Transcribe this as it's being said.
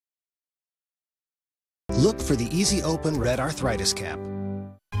Look for the Easy Open Red Arthritis Cap.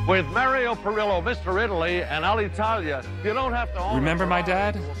 With Mario Perillo, Mr. Italy, and Alitalia, you don't have to own. Remember my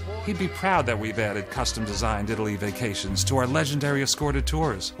dad? He'd be proud that we've added custom-designed Italy vacations to our legendary escorted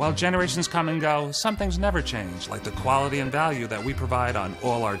tours. While generations come and go, some things never change, like the quality and value that we provide on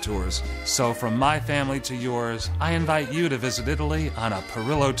all our tours. So from my family to yours, I invite you to visit Italy on a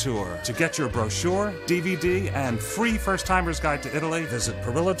Perillo tour. To get your brochure, DVD, and free first-timer's guide to Italy, visit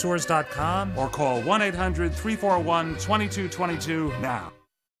perillotours.com or call 1-800-341-2222 now.